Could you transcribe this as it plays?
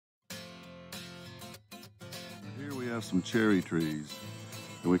have some cherry trees,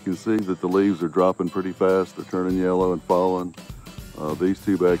 and we can see that the leaves are dropping pretty fast. They're turning yellow and falling. These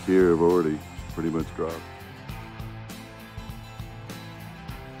two back here have already pretty much dropped.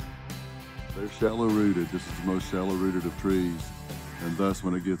 They're shallow rooted. This is the most shallow rooted of trees, and thus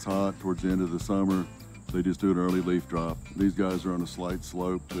when it gets hot towards the end of the summer, they just do an early leaf drop. These guys are on a slight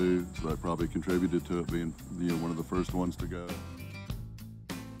slope too, so that probably contributed to it being one of the first ones to go.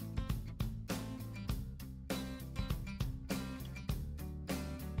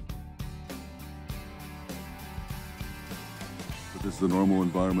 But this is a normal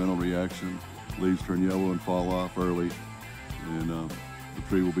environmental reaction. Leaves turn yellow and fall off early, and the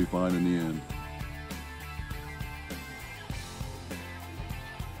tree will be fine in the end.